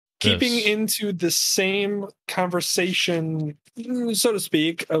keeping into the same conversation, so to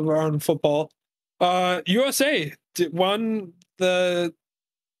speak, around football, USA won the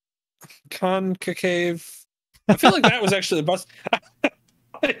Concacaf. I feel like that was actually the best.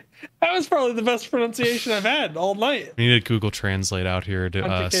 That was probably the best pronunciation I've had all night. We need to Google Translate out here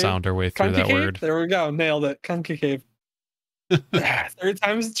to sound our way through that word. There we go. Nailed it. Concacaf. Third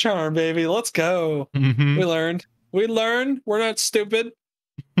time's the charm, baby. Let's go. Mm-hmm. We learned. We're not stupid.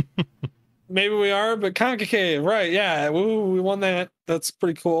 Maybe we are, but Concacaf, right? Yeah, we won that. That's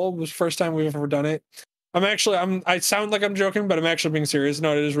pretty cool. It was the first time we've ever done it. I sound like I'm joking, but I'm actually being serious.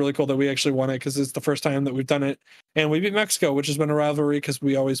 No, it is really cool that we actually won it because it's the first time that we've done it. And we beat Mexico, which has been a rivalry because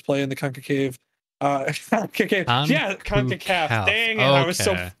we always play in the Concacaf. Concacaf. Yeah, Concacaf. Dang it, okay. I was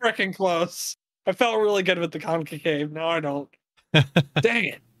so freaking close. I felt really good with the Concacaf. No, I don't. Dang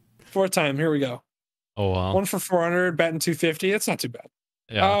it. Fourth time. Here we go. Oh, wow. 1 for 400, batting 250. That's not too bad.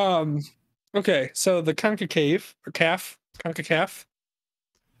 Yeah. Okay, so the Concacaf.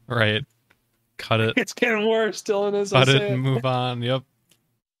 Right. Cut it. It's getting worse. Dylan is. Cut it and move on. Yep.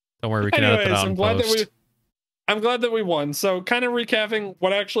 Don't worry, we can edit that out. I'm glad that we won. So, kind of recapping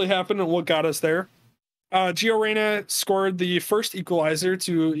what actually happened and what got us there. Gio Reyna scored the first equalizer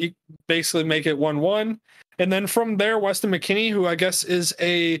to basically make it 1-1, and then from there, Weston McKennie, who I guess is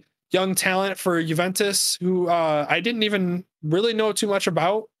a young talent for Juventus, who I didn't even really know too much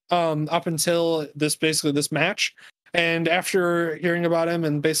about up until this match. And after hearing about him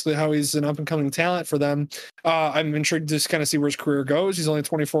and basically how he's an up-and-coming talent for them, I'm intrigued to just kind of see where his career goes. He's only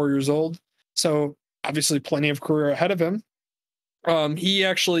 24 years old, so obviously plenty of career ahead of him. He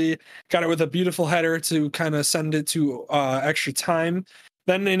actually got it with a beautiful header to kind of send it to extra time.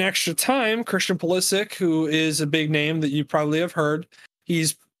 Then in extra time, Christian Pulisic, who is a big name that you probably have heard,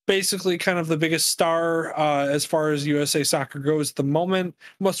 he's basically kind of the biggest star as far as USA soccer goes at the moment,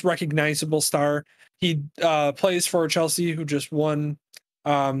 most recognizable star. He plays for Chelsea, who just won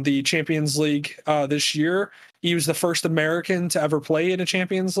the Champions League this year. He was the first American to ever play in a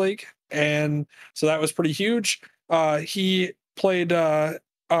Champions League, and so that was pretty huge. He played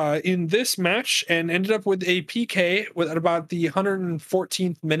in this match and ended up with a PK at about the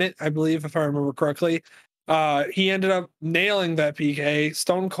 114th minute, I believe, if I remember correctly. He ended up nailing that PK,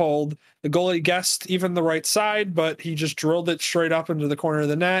 stone cold. The goalie guessed even the right side, but he just drilled it straight up into the corner of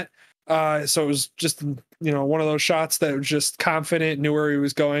the net. So it was just, one of those shots that was just confident, knew where he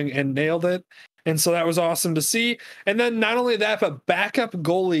was going, and nailed it. And so that was awesome to see. And then not only that, but backup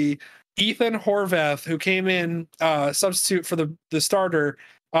goalie Ethan Horvath, who came in substitute for the starter,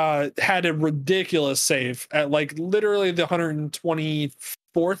 had a ridiculous save at like literally the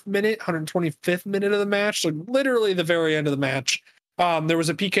 124th minute, 125th minute of the match, like literally the very end of the match. There was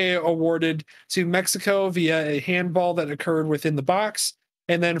a PK awarded to Mexico via a handball that occurred within the box.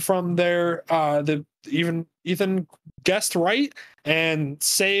 And then from there, Ethan guessed right and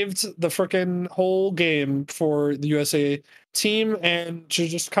saved the freaking whole game for the USA team. And to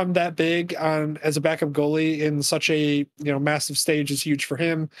just come that big on as a backup goalie in such a massive stage is huge for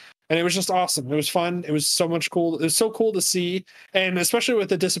him. And it was just awesome. It was fun. It was so much cool. It was so cool to see, and especially with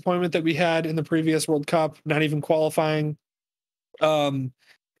the disappointment that we had in the previous World Cup, not even qualifying.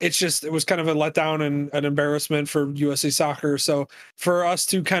 It was kind of a letdown and an embarrassment for USA Soccer. So for us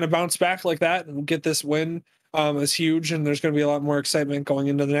to kind of bounce back like that and get this win is huge. And there's going to be a lot more excitement going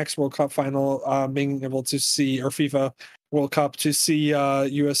into the next World Cup final, being able to see, or FIFA World Cup, to see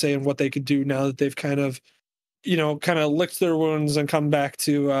USA and what they could do now that they've kind of licked their wounds and come back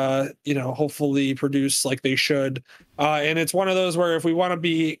to, hopefully produce like they should. And it's one of those where if we want to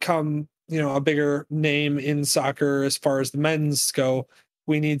become, a bigger name in soccer as far as the men's go,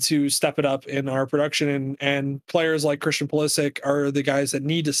 we need to step it up in our production, and players like Christian Pulisic are the guys that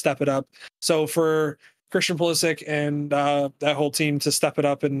need to step it up. So for Christian Pulisic and that whole team to step it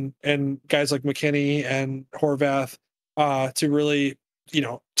up, and guys like McKennie and Horvath to really,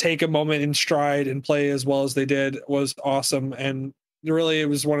 take a moment in stride and play as well as they did was awesome. And really, it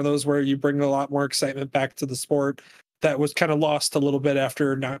was one of those where you bring a lot more excitement back to the sport that was kind of lost a little bit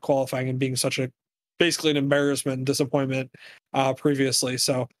after not qualifying and being basically an embarrassment and disappointment previously.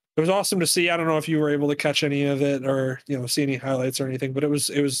 So it was awesome to see. I don't know if you were able to catch any of it or, see any highlights or anything, but it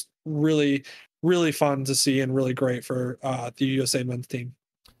was really, really fun to see and really great for the USA men's team.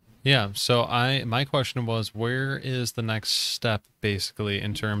 Yeah. So my question was, where is the next step basically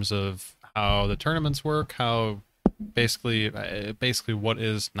in terms of how the tournaments work, how basically what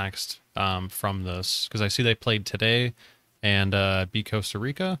is next from this? Because I see they played today and beat Costa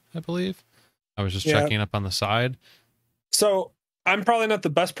Rica, I believe. I was just checking up on the side. So I'm probably not the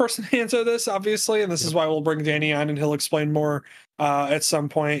best person to answer this, obviously, and this is why we'll bring Danny on and he'll explain more at some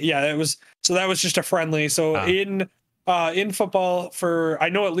point. Yeah, that was just a friendly. So in football, for I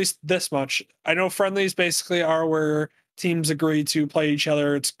know at least this much. I know friendlies basically are where teams agree to play each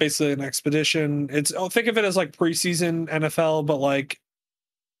other. It's basically an expedition. Think of it as like preseason NFL, but like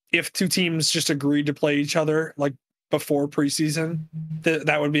if two teams just agreed to play each other like before preseason,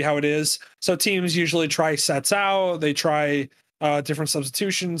 that would be how it is. So teams usually try sets out. They try different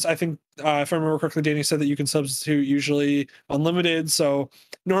substitutions. I think if I remember correctly, Danny said that you can substitute usually unlimited. So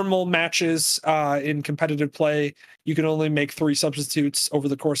normal matches in competitive play, you can only make 3 substitutes over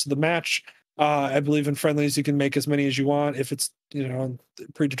the course of the match. I believe in friendlies you can make as many as you want if it's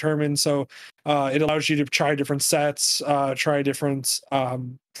predetermined. So it allows you to try different sets, try different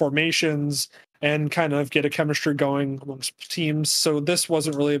formations, and kind of get a chemistry going amongst teams. So this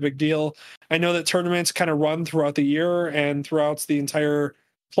wasn't really a big deal. I know that tournaments kind of run throughout the year and throughout the entire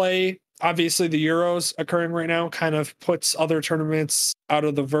play. Obviously, the Euros occurring right now kind of puts other tournaments out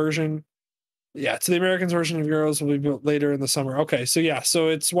of the version. Yeah, so the Americans version of Euros will be built later in the summer. Okay, so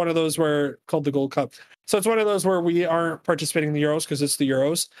it's one of those where called the Gold Cup. So it's one of those where we aren't participating in the Euros because it's the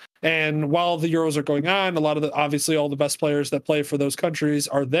Euros. And while the Euros are going on, a lot of obviously all the best players that play for those countries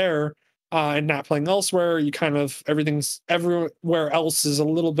are there and not playing elsewhere. You kind of everywhere else is a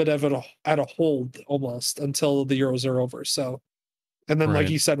little bit of at a hold almost until the Euros are over. So, and then like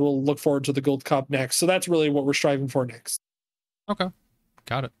you said, we'll look forward to the Gold Cup next. So that's really what we're striving for next. Okay,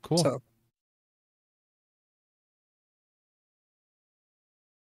 got it. Cool. So,